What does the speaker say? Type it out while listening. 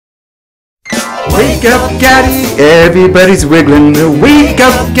Wake up, Gaddy, everybody's wiggling. Wake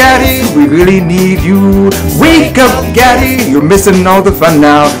up, Gaddy, we really need you. Wake up, Gaddy, you're missing all the fun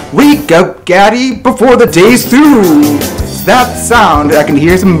now. Wake up, Gaddy, before the day's through. That sound, I can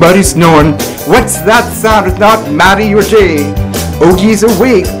hear somebody snoring. What's that sound? It's not Maddie or Jay. Ogie's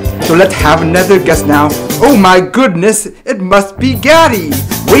awake, so let's have another guess now. Oh my goodness, it must be Gaddy.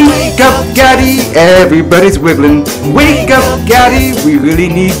 Wake up, Gaddy, everybody's wiggling. Wake up, Gaddy, we really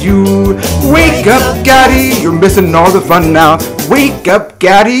need you. Wake up, Gaddy, you're missing all the fun now. Wake up,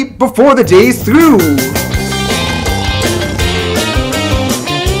 Gaddy, before the day's through.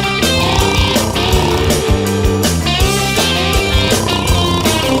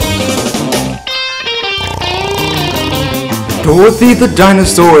 Dorothy the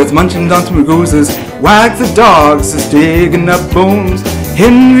dinosaur is munching on some roses. Wags the dogs is digging up bones.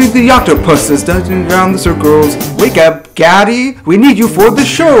 Henry the octopus is dancing around the circles. Wake up, Gaddy, we need you for the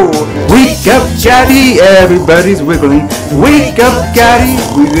show. Wake up, Gaddy, everybody's wiggling. Wake up, Gaddy,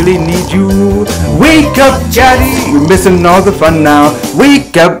 we really need you. Wake up, Gaddy, you're missing all the fun now.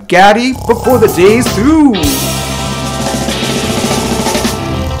 Wake up, Gaddy, before the day's through.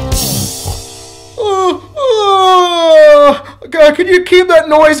 God, can you keep that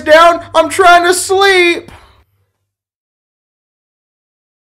noise down? I'm trying to sleep.